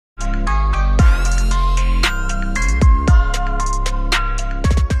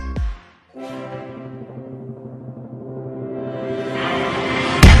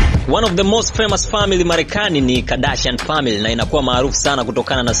One of the most famous family Marekani ni Kardashian family, na inakuwa maarufu sana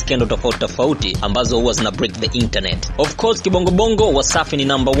kutokana na skendo tofauti ambazo huwa zina break the internet. Of course kibongo Wasafi ni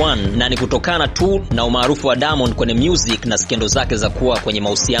number 1, na ni kutokana tu na umaarufu wa Diamond kwenye music na skendo zake za kuwa kwenye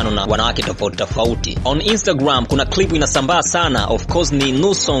mahusiano na wanawake tofauti. On Instagram kuna clip inasambaa sana, of course ni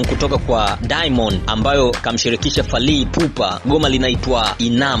new song kutoka kwa Diamond ambayo kamshirikisha Fally Ipupa, goma linaitwa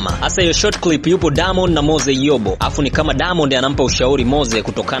INAMA. Hasa hiyo short clip yupo Diamond na Mose Yobo, afu ni kama Diamond anampa ushauri Mose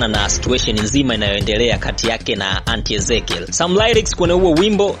kutokana na situation nzima inayoendelea kati yake na Auntie Ezekiel. Some lyrics kwenye huo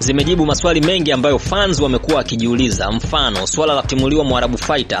wimbo zimejibu maswali mengi ambayo fans wamekuwa wakijiuliza. Mfano, swala la kutimuliwa Mwarabu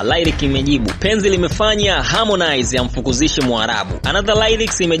fighter, lyric imejibu penzi limefanya Harmonize amfukuzishe Mwarabu. Another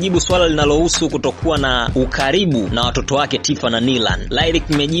lyrics imejibu swala linalohusu kutokuwa na ukaribu na watoto wake TIFFA na NILLAN. Lyric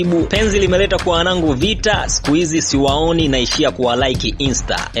imejibu penzi limeleta kwa wanangu vita, siku hizi siwaoni naishia kuwa like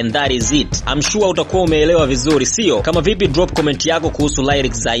Insta, and that is it. I'm sure utakuwa umeelewa vizuri, sio? Kama vipi, drop comment yako kuhusu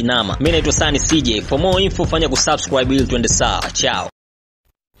lyrics za INAMA. Mimi naitwa Sani CJ. For more info fanya kusubscribe ili tuende sawa. Ciao.